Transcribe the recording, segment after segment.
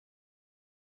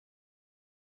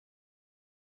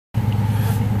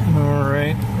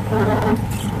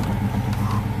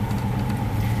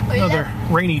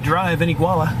rainy drive in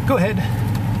Iguala. Go ahead.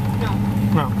 No.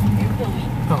 No. You're going.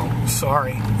 Oh,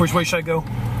 sorry. Which way should I go?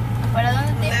 ¿Para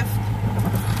dónde? Left.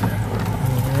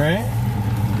 Alright.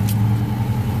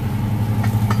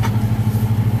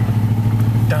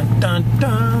 Dun dun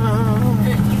dun.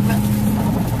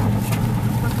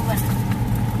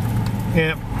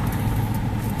 Yep.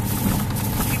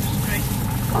 Keep straight.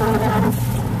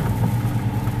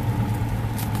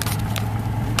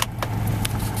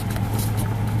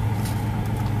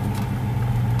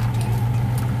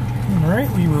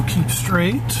 Alright, we will keep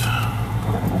straight.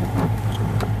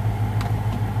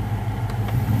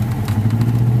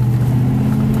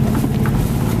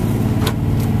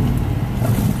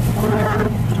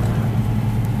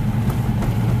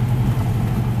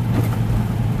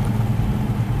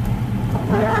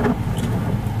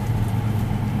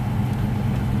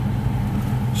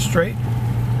 Straight?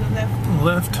 Left.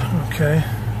 Left, okay.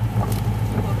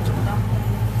 Go to down.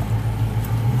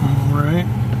 Alright.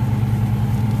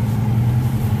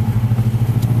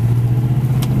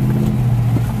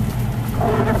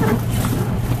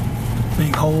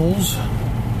 Big holes.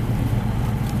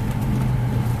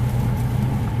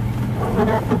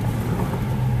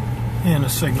 And a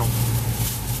signal.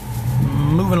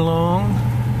 Moving along.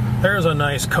 There's a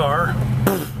nice car.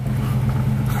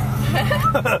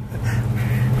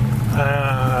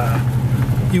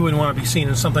 You wouldn't want to be seen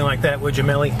in something like that, would you,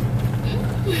 Melly?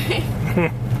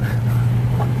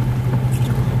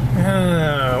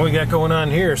 What we got going on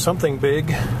here? Something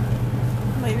big.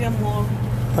 Maybe a mall.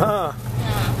 Ah.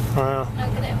 Well, No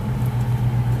creo.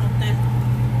 Hotel.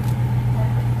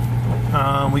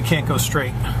 we can't go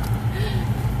straight.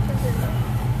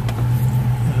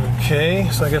 Okay,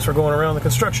 so I guess we're going around the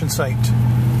construction site.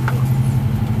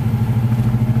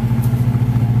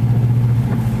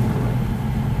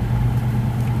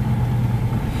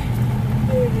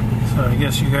 So I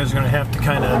guess you guys are going to have to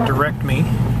kind of direct me. I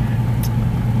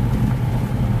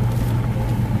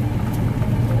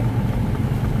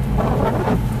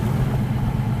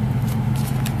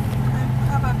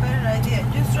have a better idea.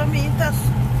 Just show me this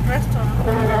restaurant.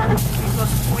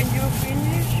 Because when you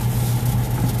finish,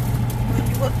 when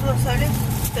you go to the salad,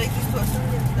 take this to a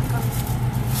salad.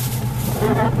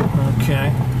 Okay.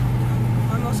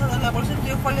 Vamos a dar la bolsa de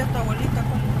tío, ¿cuál es tu abuelita?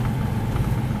 ¿Cuál?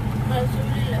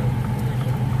 Azul y la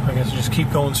I guess just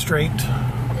keep going straight.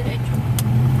 derecho.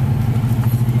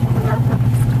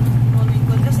 No le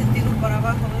encuentra sentido para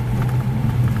abajo, ¿ves?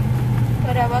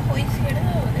 ¿Para abajo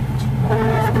izquierda o derecha?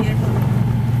 Izquierda.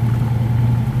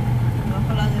 Abajo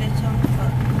a la derecha,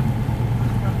 para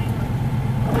arriba.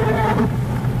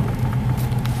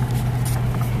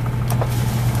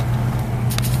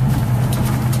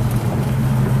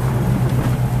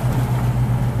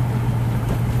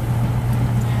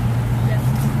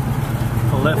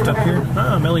 Left up here.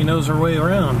 Ah, Melly knows her way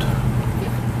around.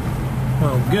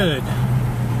 Well, good.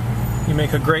 You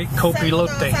make a great copilote.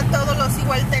 Saludos a todos los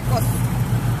igualtecos.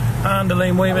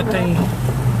 Ándale, muévete.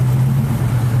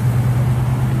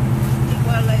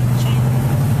 Iguala en Chile.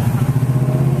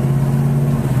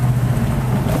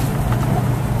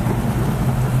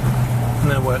 And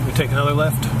then what? We take another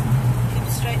left? Keep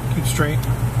straight. Keep straight.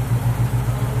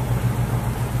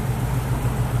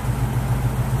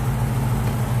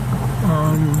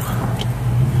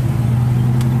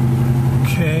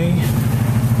 Okay.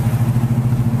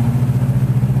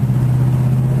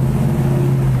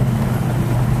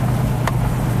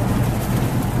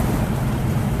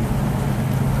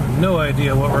 No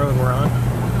idea what road we're on.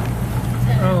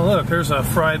 Oh, look, there's a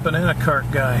fried banana cart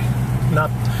guy.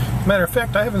 Matter of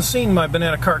fact, I haven't seen my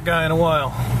banana cart guy in a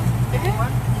while.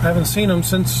 I haven't seen him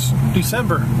since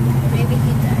December. Maybe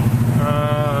he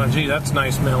died. Gee, that's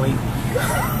nice, Melly.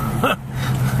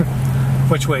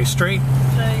 Which way? Straight?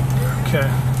 Straight. Okay.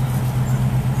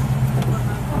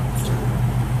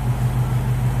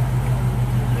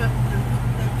 The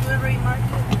jewelry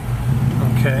market.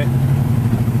 Okay.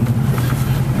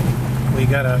 We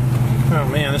got a... Oh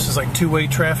man, this is like two-way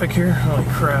traffic here. Holy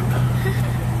crap.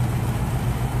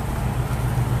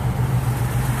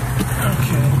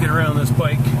 Okay, get around this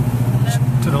bike.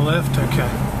 Left. To the left? Okay.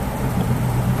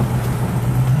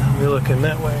 We're looking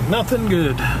that way. Nothing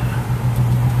good.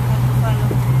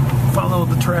 Follow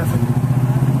the traffic.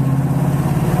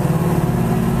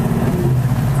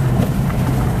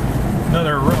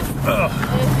 Another rough,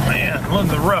 man, look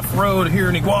at the rough road here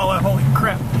in Iguala. Holy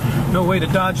crap. No way to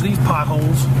dodge these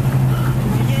potholes.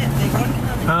 Yeah, they're working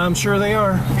on it. I'm sure they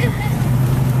are.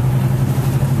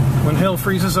 When hell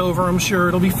freezes over, I'm sure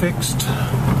it'll be fixed.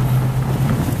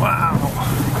 Wow.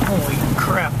 Holy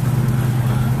crap.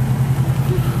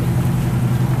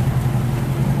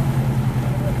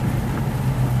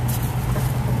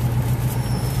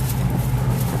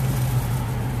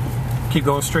 Keep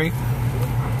going straight.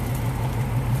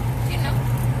 You know.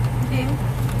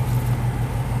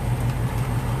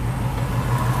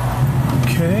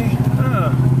 Okay.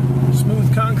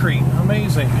 Smooth concrete.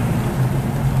 Amazing.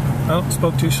 Oh,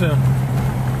 spoke too soon.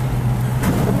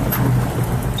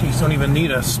 Geez, don't even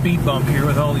need a speed bump here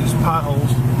with all these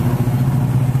potholes.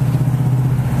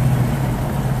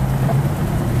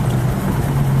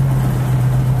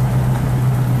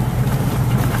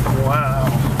 Wow.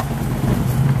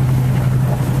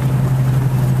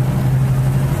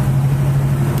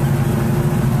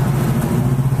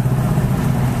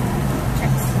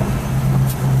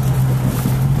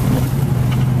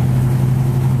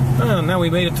 Oh, now we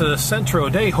made it to the Centro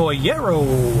de Joyero.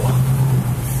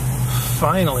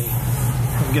 Finally.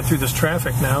 We can get through this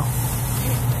traffic now.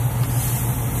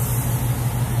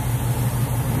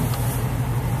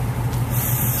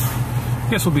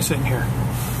 Guess we'll be sitting here.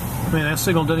 Man, that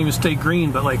signal doesn't even stay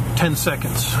green but like 10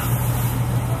 seconds.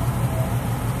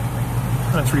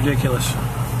 That's ridiculous.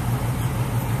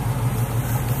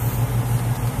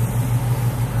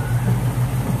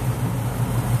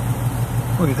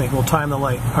 What do you think? We'll time the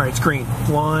light. All right, it's green.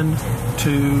 1,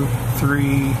 2,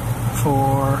 3,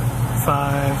 4,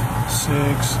 5,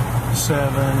 6,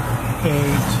 7, 8,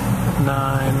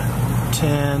 9,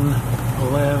 10,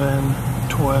 11,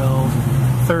 12,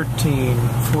 13,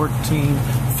 14,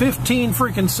 15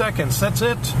 freaking seconds. That's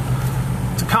it.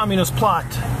 It's a communist plot.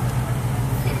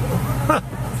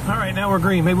 All right, now we're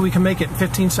green. Maybe we can make it in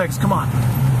 15 seconds. Come on.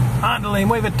 Andale,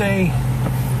 muévete.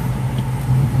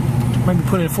 Maybe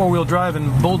put in four-wheel drive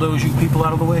and bulldoze you people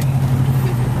out of the way.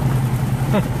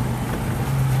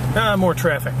 More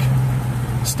traffic.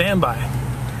 Stand by.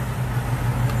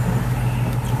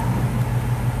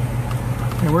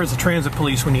 Hey, where's the transit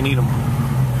police when you need them?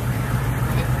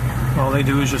 All they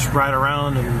do is just ride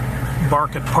around and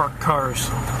bark at parked cars.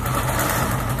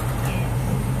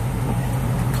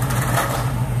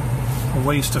 A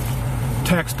waste of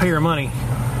taxpayer money.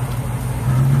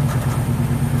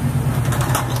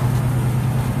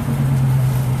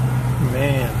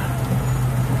 Man.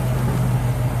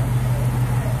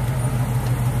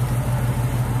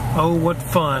 Oh, what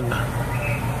fun.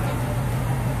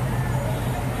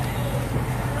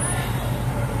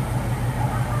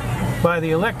 By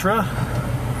the Electra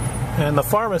and the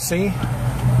pharmacy.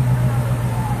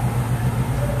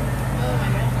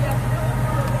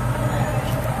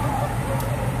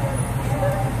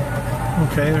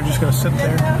 Okay, they're just going to sit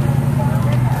there.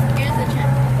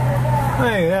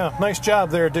 Hey, yeah, nice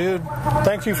job there, dude.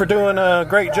 Thank you for doing a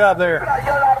great job there.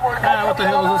 Ah, what the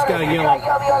hell is this guy yelling?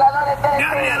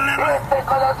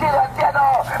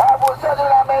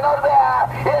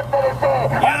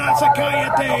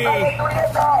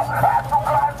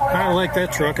 I like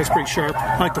that truck. It's pretty sharp.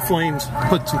 I like the flames.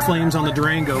 Put some flames on the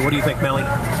Durango. What do you think, Melly?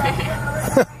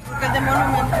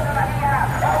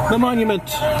 The monument.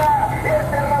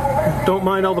 Don't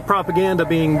mind all the propaganda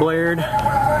being blared.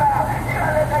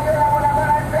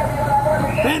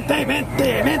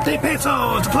 20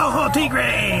 pesos, Flojo Tigre.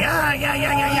 Ay, ay,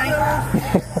 ay, ay, ay.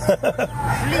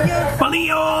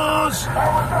 Bolillos.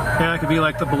 Yeah, I could be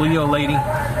like the Bolillo lady.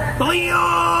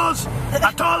 Bolillos!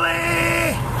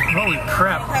 Atole! Holy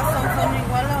crap.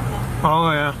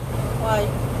 Oh, yeah. Why?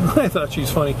 I thought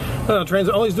she's funny.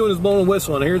 Transit, all he's doing is blowing and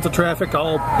whistling. Here's the traffic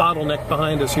all bottlenecked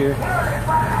behind us here.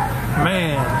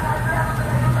 Man.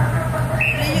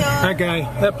 That guy,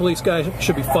 that police guy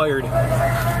should be fired.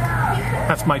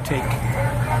 That's my take.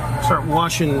 Start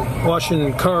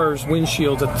washing cars'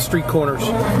 windshields at the street corners.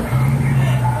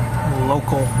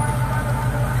 Local.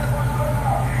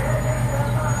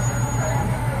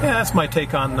 Yeah, that's my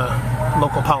take on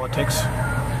local politics.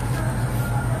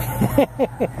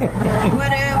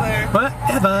 Whatever.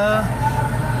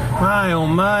 My oh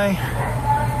my.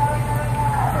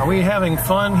 Are we having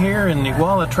fun here in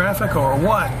Iguala traffic or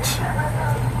what?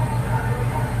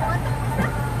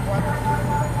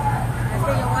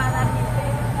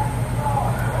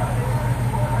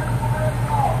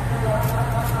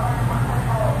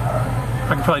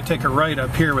 I could probably take a right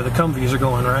up here where the Humvees are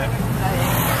going, right?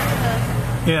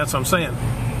 Yeah, that's what I'm saying.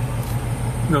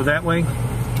 Go that way.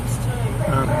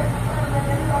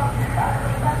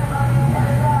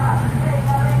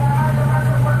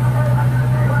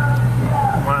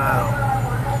 Wow.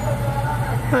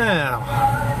 Wow.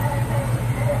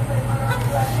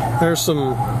 There's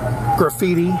some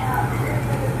graffiti.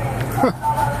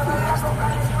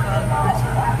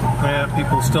 Yeah,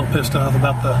 people still pissed off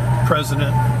about the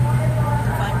president.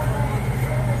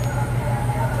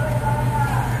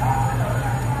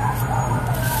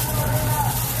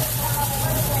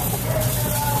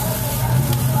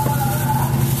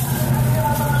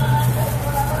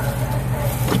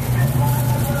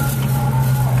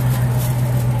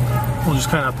 We'll just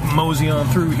kind of mosey on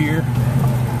through here.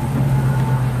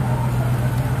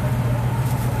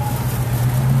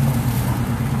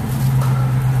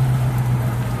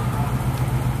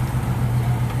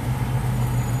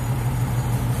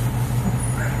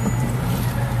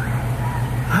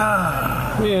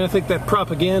 Yeah, I think that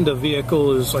propaganda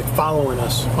vehicle is like following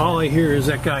us. All I hear is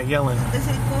that guy yelling.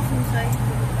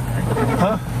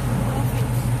 Huh?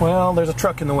 Well, there's a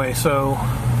truck in the way, so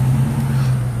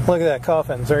look at that,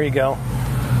 coffins. There you go.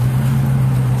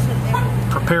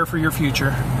 Prepare for your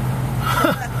future.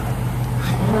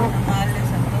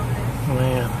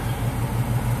 Man.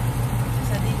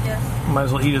 Might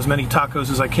as well eat as many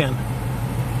tacos as I can.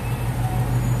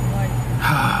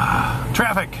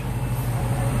 Traffic.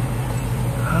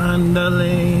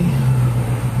 Andale.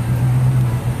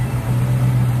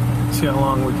 See how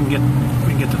long we can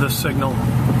get to this signal.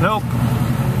 Nope.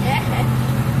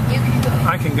 You can go.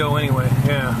 I can go anyway.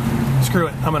 Yeah. Screw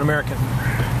it. I'm an American.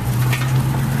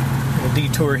 A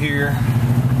detour here.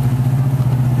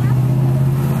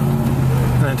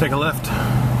 And then take a left.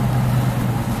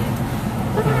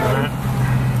 All right.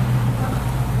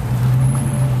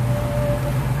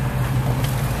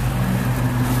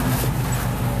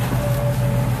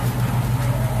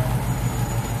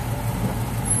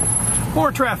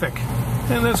 More traffic,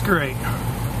 and that's great.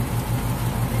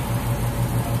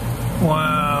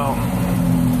 Wow.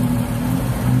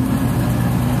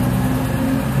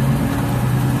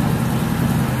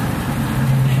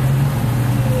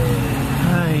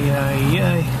 Ay, ay,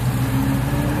 ay.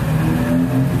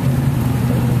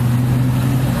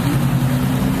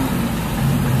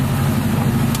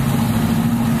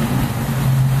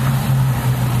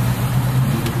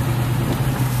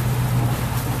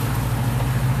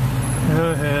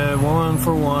 Go ahead, 1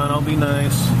 for 1, I'll be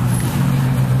nice.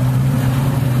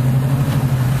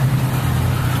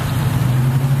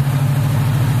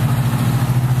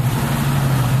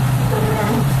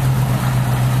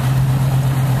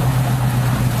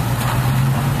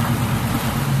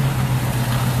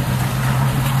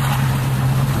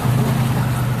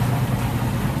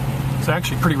 It's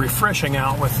actually pretty refreshing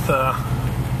out with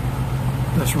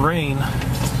this rain.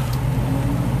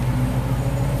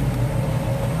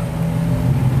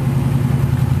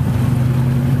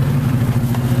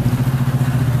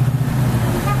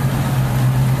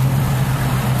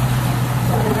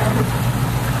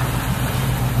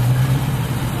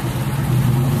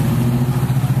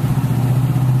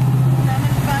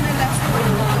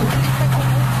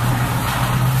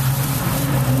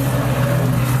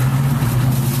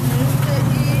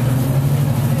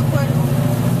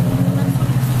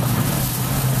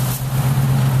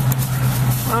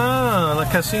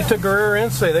 Casita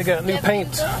Guerrerense, they got new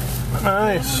paint.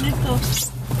 Nice.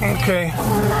 Okay.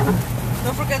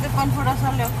 Don't forget the pan for us,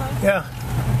 okay? Yeah.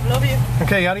 Love you.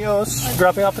 Okay, adios.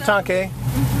 Dropping off the tanque.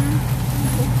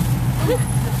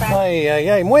 Ay, ay,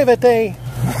 ay, muévete.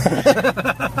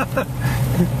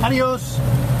 Adios.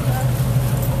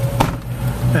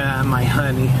 My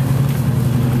honey.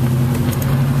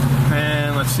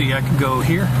 And let's see, I can go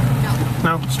here.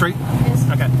 No, straight? Yes.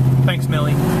 Okay. Thanks,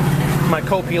 Millie. My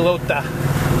copilota.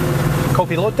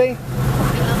 Copilote?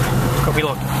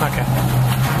 Copilota. Okay.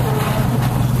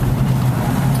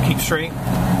 Keep straight.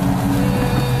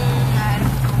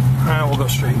 We'll go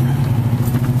straight.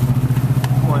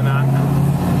 Why not?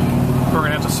 We're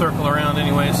gonna have to circle around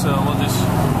anyway, so we'll just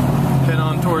head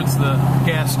on towards the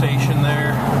gas station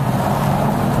there.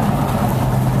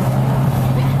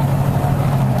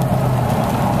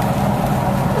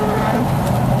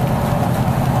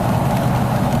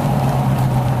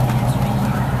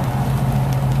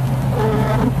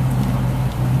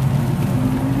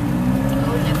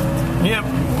 Yep,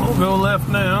 we'll go left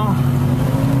now.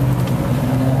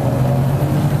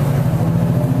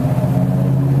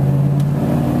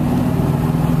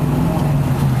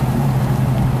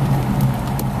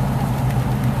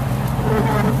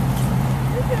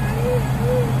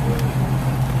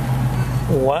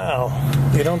 Wow,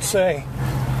 you don't say.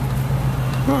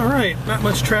 All right, not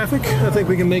much traffic. I think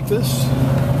we can make this.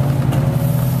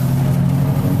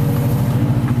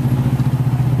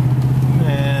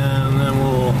 And then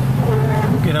we'll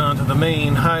get onto the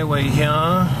main highway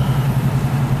here.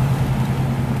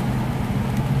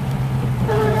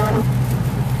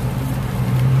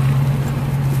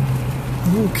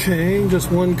 Okay,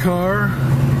 just one car.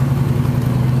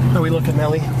 How are we looking,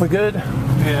 Melly? We good?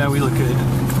 Yeah, we look good.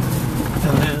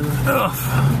 And then,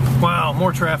 wow,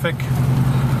 more traffic.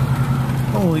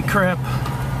 Holy crap.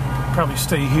 Probably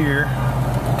stay here.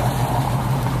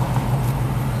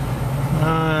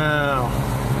 Wow.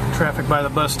 Traffic by the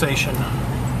bus station.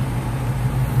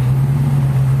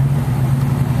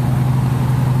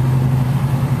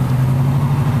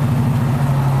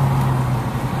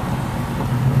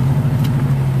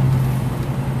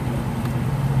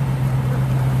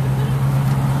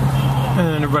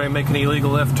 anybody making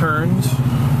illegal left turns.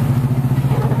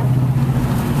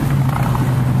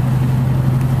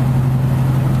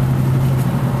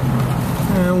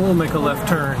 And we'll make a left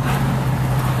turn.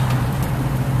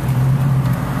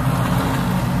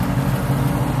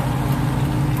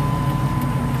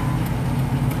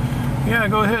 Yeah,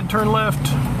 go ahead, turn left.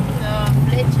 No,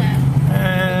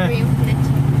 flecha. Green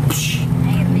flecha.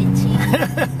 Ay, Richie.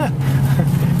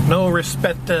 No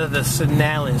respecta de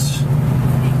señales.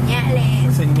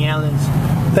 Señales. Señales.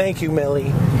 Thank you,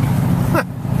 Melly.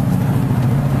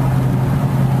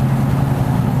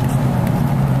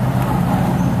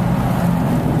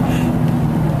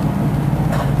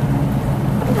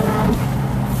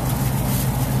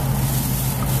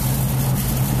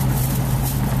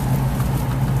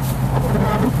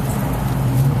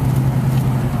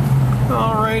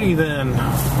 Alrighty then,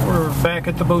 we're back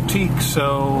at the boutique,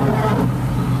 so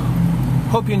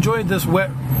hope you enjoyed this wet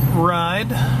ride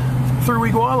through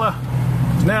Iguala.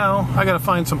 Now I gotta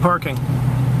find some parking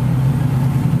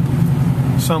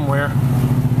somewhere.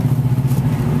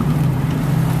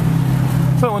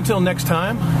 So until next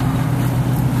time,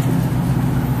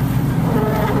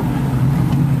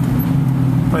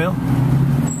 well,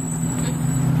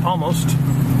 almost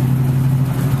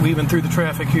weaving through the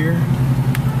traffic here.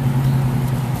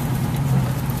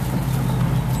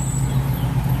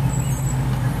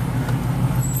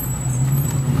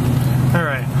 All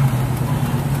right,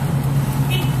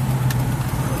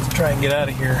 let's try and get out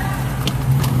of here.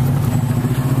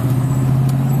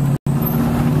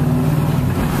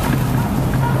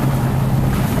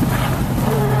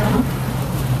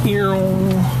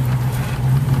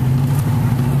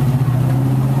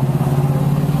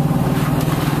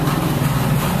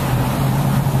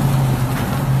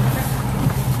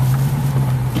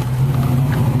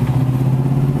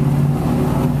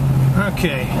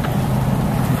 Okay.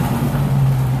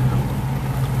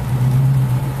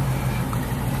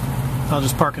 I'll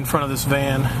just park in front of this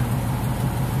van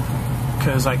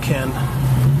because I can.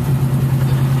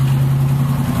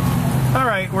 All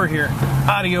right, we're here.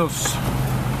 Adios.